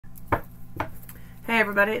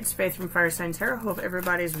everybody, it's Faith from Fire Sign Tarot. Hope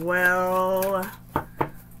everybody's well.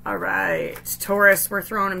 Alright, Taurus, we're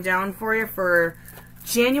throwing them down for you for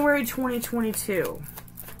January 2022.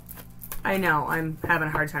 I know, I'm having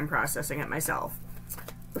a hard time processing it myself.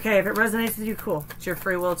 Okay, if it resonates with you, cool. It's your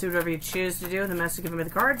free will to do whatever you choose to do. The message given by the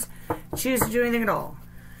cards. Choose to do anything at all.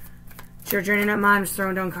 It's your journey, not mine. I'm just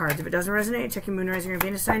throwing down cards. If it doesn't resonate, check your moon, rising, or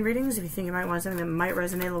Venus sign readings. If you think you might want something that might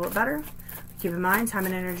resonate a little bit better, keep in mind, time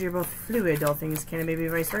and energy are both fluid. All things can and maybe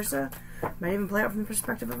vice versa. Might even play out from the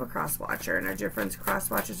perspective of a cross-watcher. And our dear friends,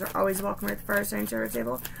 cross-watchers are always welcome at the Fire Sign Tarot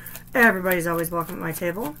table. Everybody's always welcome at my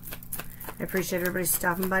table. I appreciate everybody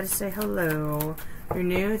stopping by to say hello. If you're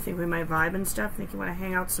new, think we might vibe and stuff, think you want to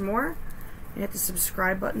hang out some more, and hit the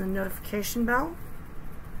subscribe button and notification bell.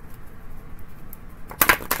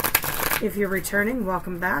 If you're returning,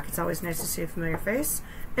 welcome back. It's always nice to see a familiar face.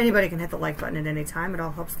 Anybody can hit the like button at any time. It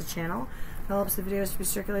all helps the channel. It helps the videos to be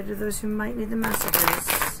circulated to those who might need the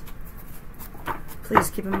messages.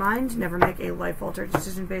 Please keep in mind, never make a life-altering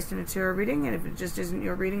decision based on a tarot reading, and if it just isn't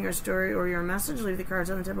your reading, your story, or your message, leave the cards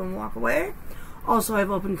on the table and walk away. Also, I have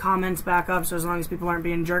open comments back up, so as long as people aren't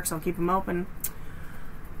being jerks, I'll keep them open.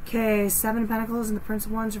 Okay, 7 of Pentacles and the Prince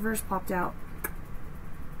of Wands reverse popped out.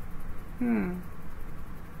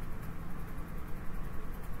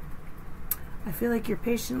 I feel like you're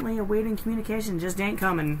patiently awaiting communication, just ain't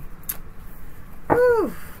coming.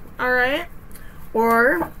 Whew. Alright.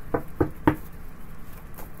 Or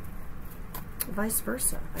vice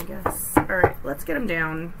versa, I guess. Alright, let's get them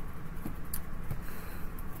down.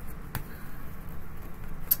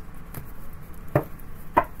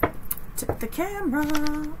 Tip the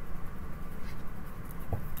camera.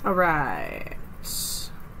 Alright.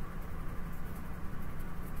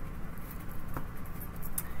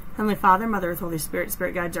 Heavenly Father, Mother Earth, Holy Spirit,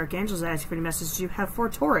 Spirit Guides, Archangels, I ask you for any messages you have for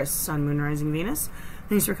Taurus, Sun, Moon, Rising, Venus.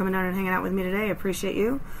 Thanks for coming down and hanging out with me today. I appreciate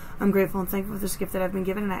you. I'm grateful and thankful for this gift that I've been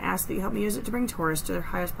given, and I ask that you help me use it to bring Taurus to their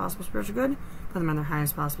highest possible spiritual good, put them on their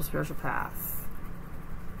highest possible spiritual path.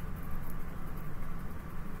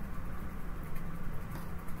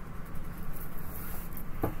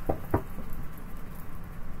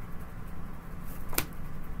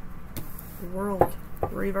 World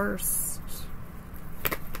reversed.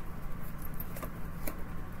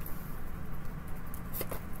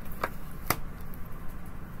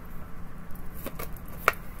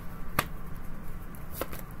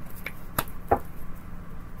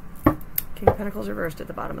 King of Pentacles reversed at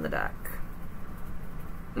the bottom of the deck.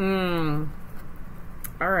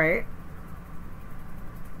 Alright.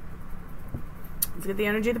 Let's get the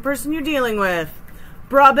energy of the person you're dealing with.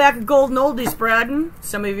 Brought back a golden oldie spreading.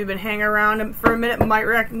 Some of you have been hanging around for a minute and might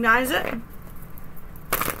recognize it.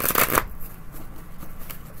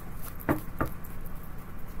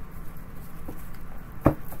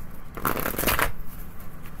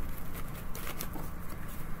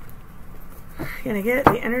 Can I get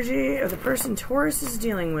the energy of the person Taurus is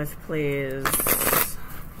dealing with, please?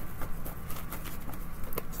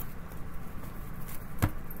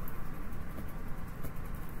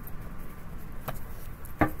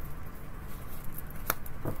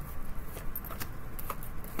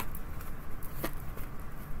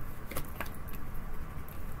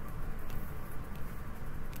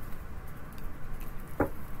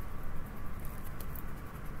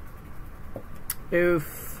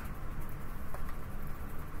 Oof.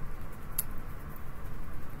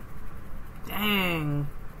 Dang.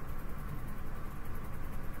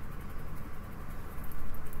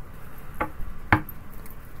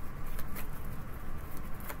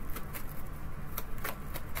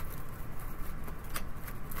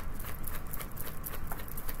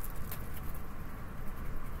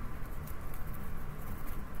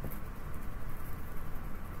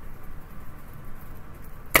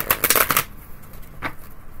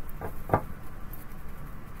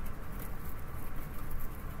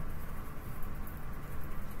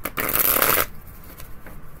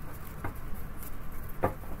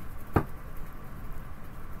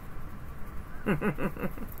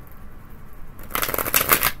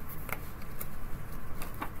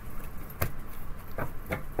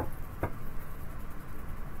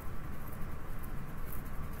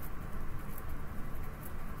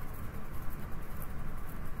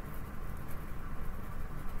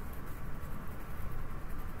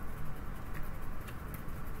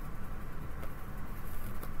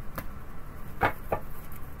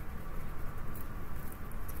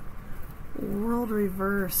 World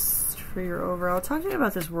reversed for your overall. Talk to me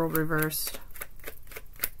about this world reversed.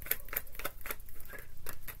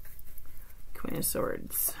 Queen of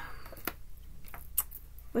Swords.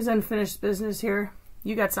 What's unfinished business here?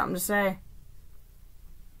 You got something to say.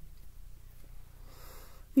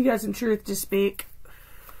 You got some truth to speak.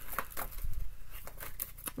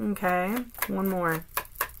 Okay, one more.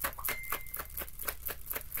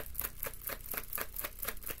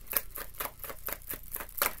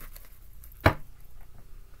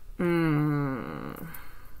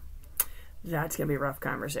 That's going to be a rough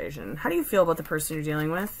conversation. How do you feel about the person you're dealing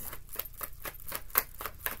with?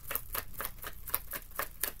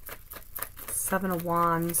 Seven of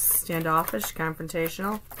Wands, standoffish,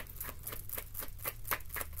 confrontational.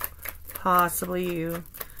 Possibly you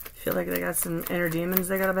feel like they got some inner demons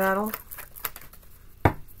they got to battle.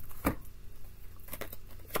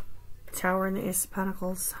 Tower and the Ace of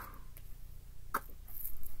Pentacles.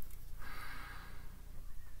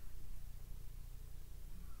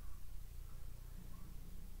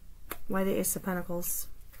 Why the Ace of Pentacles?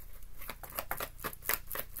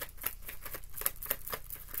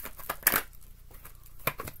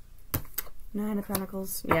 Nine of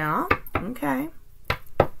Pentacles. Yeah, okay.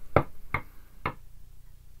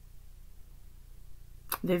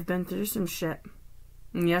 They've been through some shit.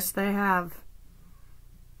 Yes, they have.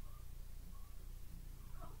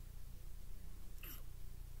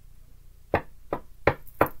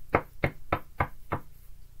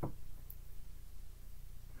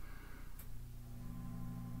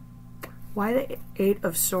 Why the Eight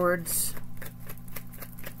of Swords?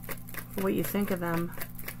 What you think of them?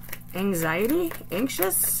 Anxiety?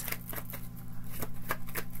 Anxious?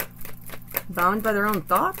 Bound by their own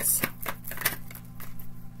thoughts?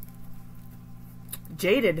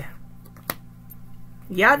 Jaded.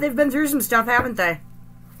 Yeah, they've been through some stuff, haven't they?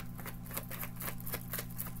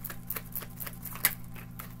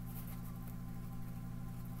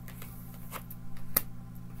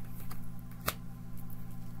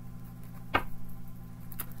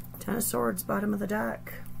 Ten of Swords, bottom of the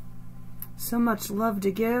deck. So much love to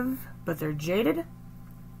give, but they're jaded.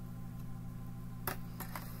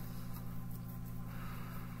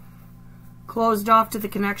 Closed off to the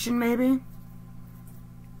connection, maybe?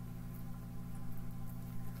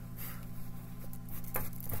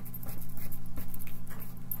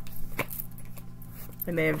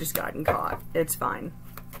 They may have just gotten caught. It's fine.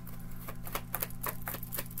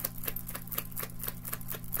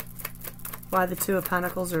 Why the Two of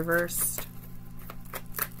Pentacles reversed?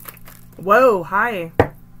 Whoa, hi.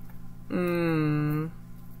 Intended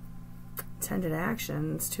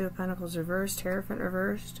actions. Two of Pentacles reversed. Hierophant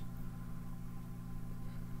reversed.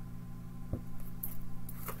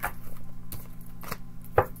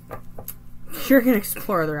 You're going to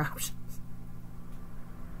explore other options.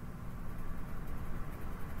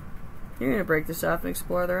 You're going to break this up and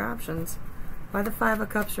explore other options. Why the Five of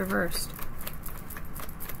Cups reversed?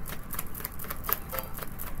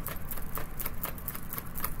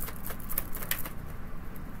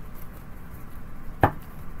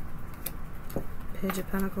 Page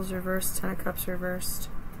of Pentacles reversed, Ten of Cups reversed,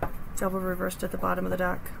 double reversed at the bottom of the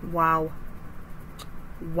deck. Wow.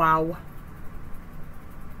 Wow.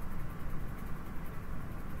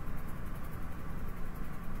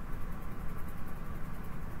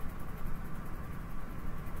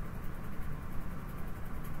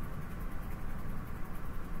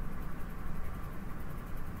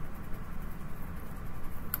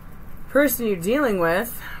 Person you're dealing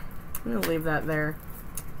with, I'm going to leave that there.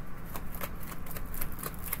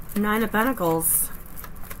 Nine of Pentacles.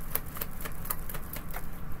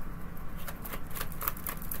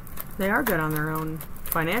 They are good on their own,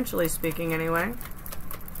 financially speaking anyway.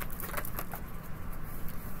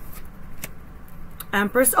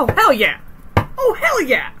 Empress. Oh, hell yeah! Oh, hell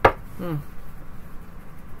yeah!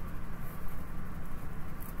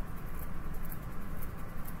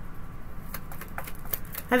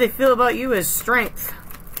 How they feel about you is strength.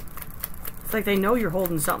 It's like they know you're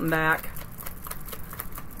holding something back.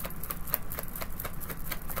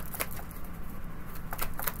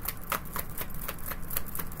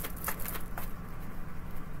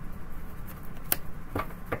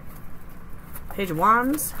 Page of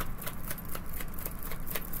Wands.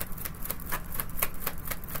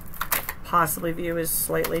 Possibly view as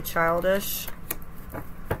slightly childish.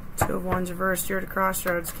 Two of Wands reversed. You're at a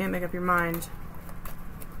crossroads. Can't make up your mind.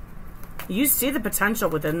 You see the potential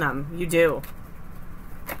within them. You do.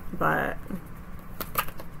 But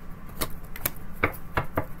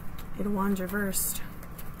Eight of Wands reversed.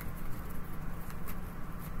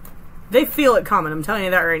 They feel it coming. I'm telling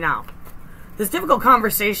you that right now. This difficult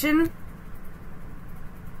conversation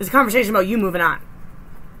is a conversation about you moving on.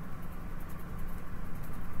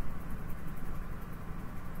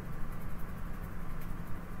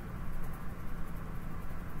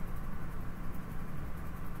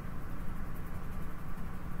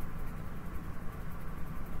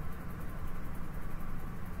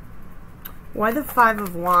 Why the Five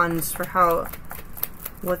of Wands for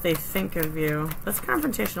what they think of you? That's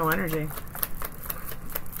confrontational energy.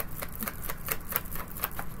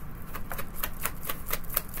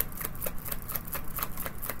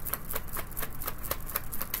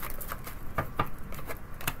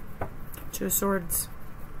 Two of Swords.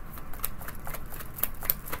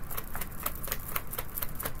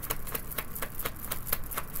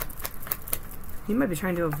 You might be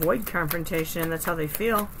trying to avoid confrontation. That's how they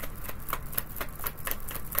feel.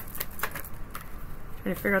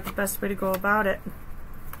 Trying to figure out the best way to go about it.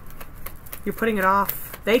 You're putting it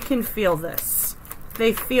off. They can feel this.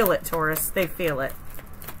 They feel it, Taurus. They feel it.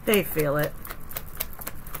 They feel it.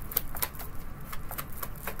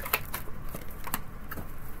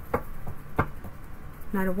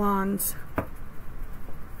 Knight of Wands.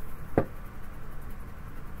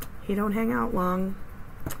 He don't hang out long.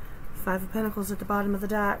 Five of Pentacles at the bottom of the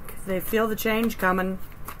deck. They feel the change coming.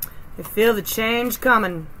 They feel the change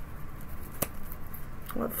coming.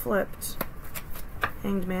 What flipped?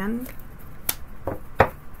 Hanged Man.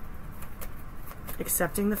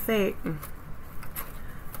 Accepting the fate.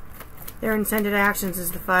 Their intended actions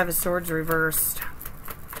is the Five of Swords reversed.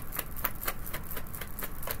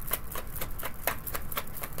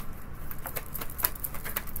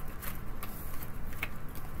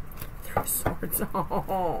 Three of Swords.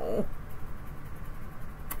 Oh.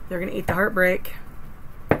 They're going to eat the heartbreak.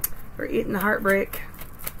 They're eating the heartbreak.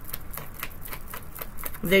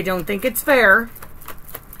 They don't think it's fair,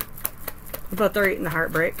 but they're eating the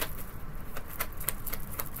heartbreak.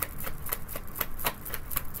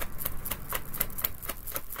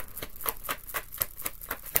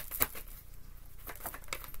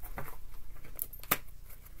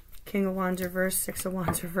 King of Wands reversed, Six of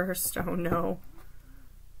Wands reversed. Oh no.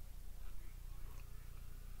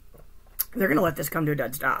 They're going to let this come to a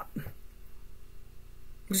dead stop. I'm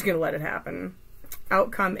just going to let it happen.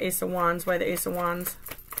 Outcome, Ace of Wands. Why the Ace of Wands?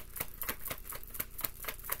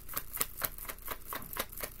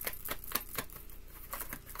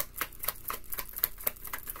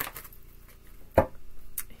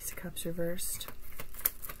 Ace of Cups reversed.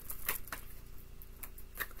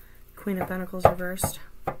 Queen of Pentacles reversed.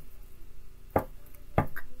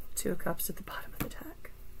 Two of Cups at the bottom of the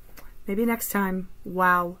deck. Maybe next time.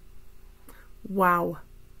 Wow. Wow.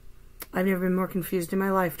 I've never been more confused in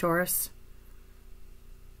my life, Taurus.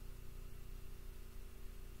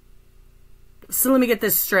 So let me get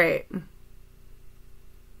this straight.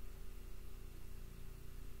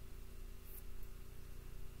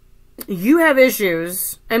 You have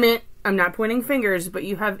issues. I mean, I'm not pointing fingers, but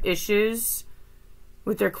you have issues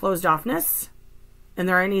with their closed offness and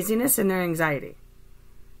their uneasiness and their anxiety.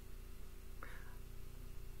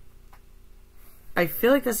 I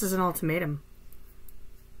feel like this is an ultimatum.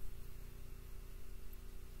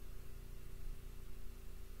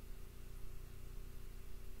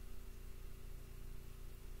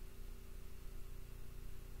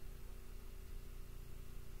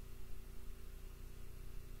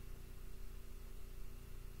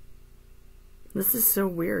 This is so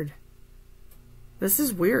weird. This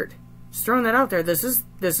is weird. Just throwing that out there. This is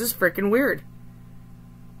freaking weird.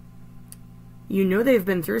 You know they've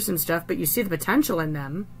been through some stuff, but you see the potential in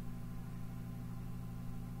them.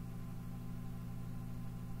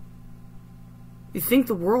 You think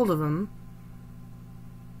the world of them.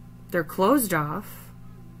 They're closed off.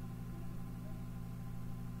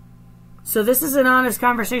 So this is an honest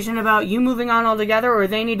conversation about you moving on altogether, or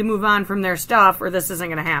they need to move on from their stuff, or this isn't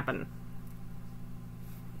going to happen.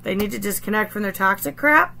 They need to disconnect from their toxic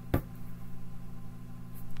crap.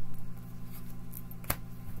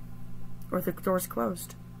 Or the door's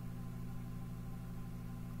closed.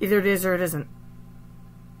 Either it is or it isn't.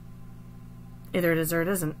 Either it is or it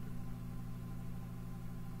isn't.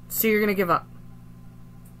 So you're going to give up.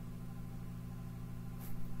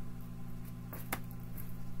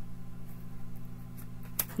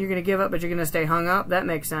 You're going to give up, but you're going to stay hung up? That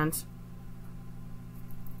makes sense.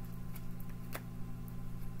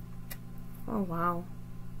 Oh, wow.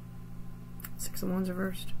 Six of Wands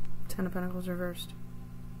reversed. Ten of Pentacles reversed.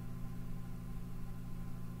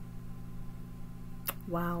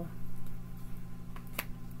 Wow.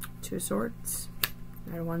 Two of Swords.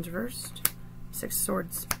 Knight of Wands reversed. Six of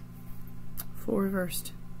Swords. Four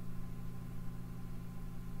reversed.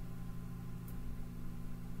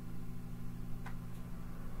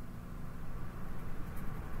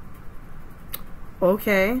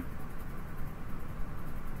 Okay.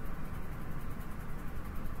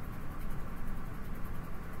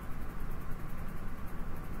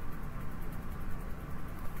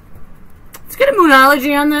 Let's get a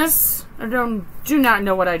moonology on this. I do not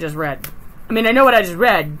know what I just read. I mean, I know what I just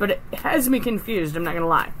read, but it has me confused, I'm not going to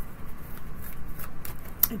lie.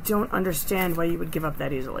 I don't understand why you would give up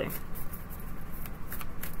that easily.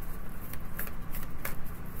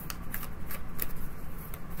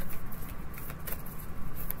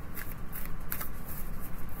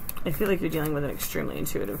 I feel like you're dealing with an extremely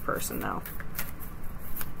intuitive person, though.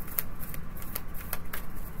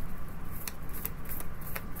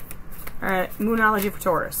 Alright, Moonology for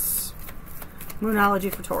Taurus.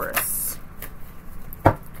 Moonology for Taurus.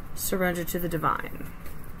 Surrender to the divine.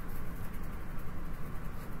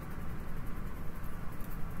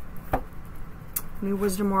 New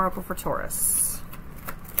Wisdom Oracle for Taurus.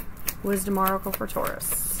 Wisdom Oracle for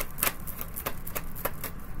Taurus.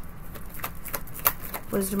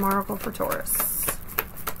 Wisdom Oracle for Taurus.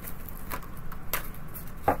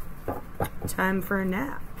 Time for a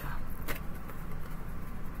nap.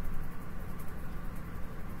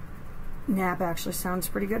 Nap actually sounds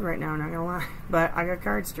pretty good right now, not gonna lie. But I got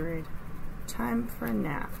cards to read. Time for a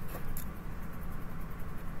nap.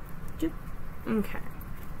 Okay.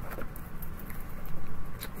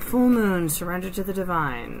 Full moon, surrender to the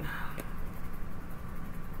divine.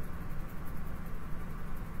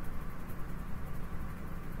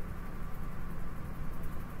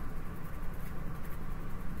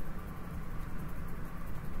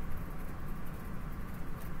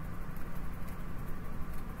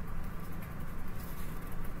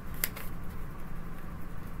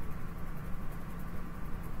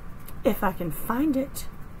 If I can find it.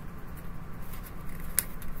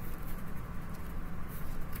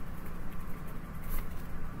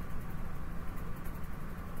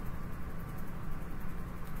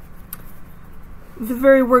 The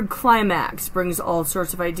very word climax brings all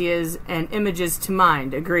sorts of ideas and images to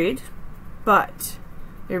mind, agreed? But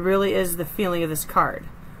it really is the feeling of this card.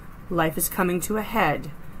 Life is coming to a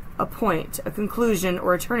head, a point, a conclusion,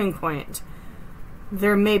 or a turning point.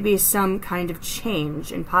 There may be some kind of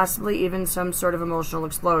change and possibly even some sort of emotional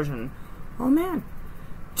explosion. Oh man.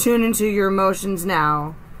 Tune into your emotions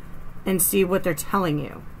now and see what they're telling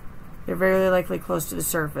you. They're very likely close to the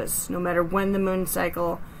surface. No matter when the moon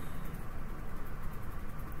cycle,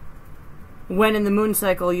 when in the moon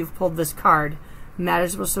cycle you've pulled this card,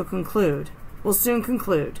 matters will soon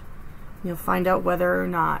conclude. You'll find out whether or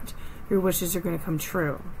not your wishes are going to come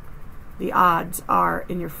true. The odds are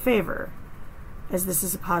in your favor, as this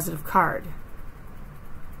is a positive card.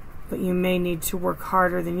 But you may need to work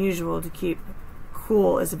harder than usual to keep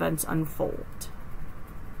cool as events unfold.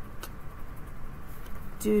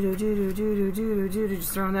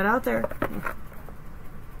 Just throwing that out there.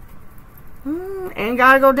 Ain't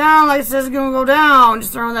gotta go down like it says it's gonna go down.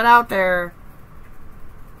 Just throwing that out there.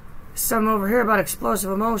 Some over here about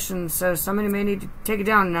explosive emotions, so somebody may need to take it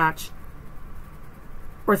down a notch.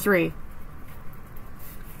 Or 3.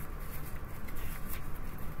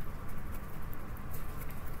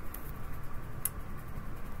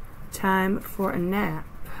 Time for a nap.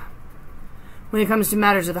 When it comes to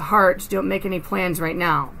matters of the heart, don't make any plans right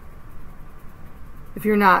now. If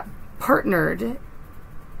you're not partnered,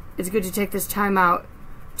 it's good to take this time out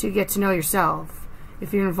to get to know yourself.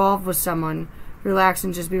 If you're involved with someone, relax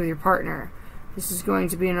and just be with your partner. This is going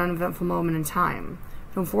to be an uneventful moment in time.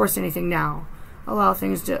 Don't force anything now. Allow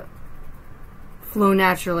things to flow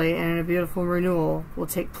naturally, and a beautiful renewal will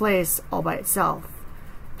take place all by itself.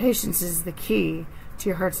 Patience is the key to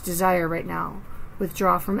your heart's desire right now.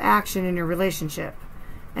 Withdraw from action in your relationship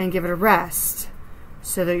and give it a rest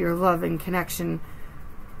so that your love and connection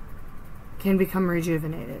can become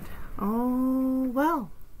rejuvenated. Oh, well.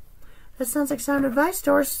 That sounds like sound advice,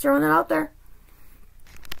 Taurus. Throwing that out there.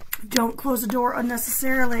 Don't close the door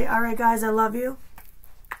unnecessarily. All right, guys, I love you.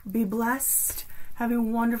 Be blessed. Have a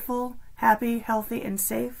wonderful, happy, healthy, and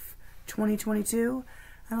safe 2022.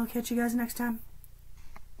 And I'll catch you guys next time.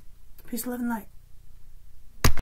 Peace, love, and light.